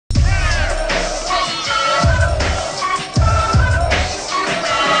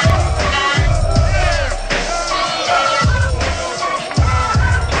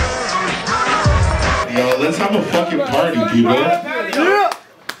I'm a fucking party, people.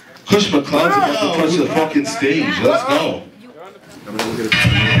 Kush McCloud's about to touch the fucking stage. Let's go.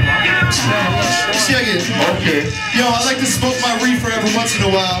 Okay. Yo, I like to smoke my reefer every once in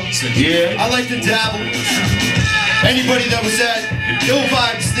a while. Yeah. I like to dabble. Anybody that was at Ill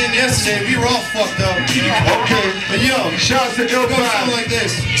Vibes thing yesterday, we were all fucked up. Okay. And yo, shout out to Ill Vibes. Like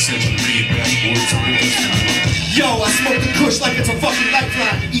this. Yo, I smoke the Kush like it's a fucking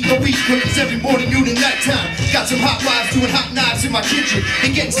lifeline. Eat the wheat cookies every morning, noon, and nighttime. Got some hot wives doing hot knives in my kitchen.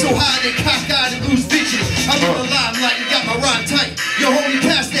 They getting so high they cockeyed and lose vision. I'm in the limelight and got my rhyme tight. Yo, homie,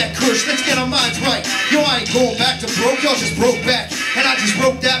 pass that Kush, let's get our minds right. Yo, I ain't going back to broke, y'all just broke back. And I just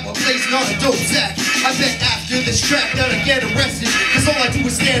wrote that while blazing on a dope sack. I bet after this track that I get arrested, cause all I do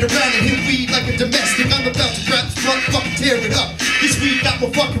is stand around and hit weed like a domestic. I'm about to grab this blunt, fucking tear it up. This weed got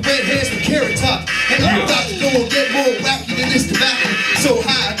my fucking red hairs with carrot top. And I'm about to go and get more wacky than this tobacco. So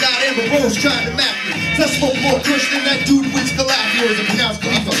high, I got Amber Rose trying to map me. So I smoke more Kush than that dude with Scalafio, as a pronounced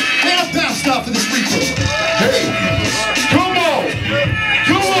Khalifa. Man, I'm bounced off of this reefer. Hey, come on!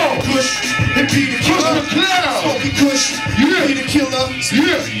 Come on! Kush, and be the killer. Kush McCloud! Smoking Kush, yeah. Be the killer.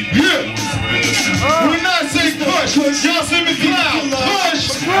 Yeah, yeah. We're not saying Kush, y'all say McCloud.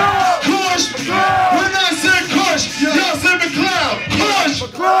 Kush! Kush! We're not saying Kush, y'all say McCloud. Kush!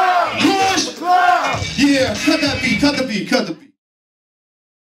 Kush! Yeah, cut that beat, cut the beat, cut the beat.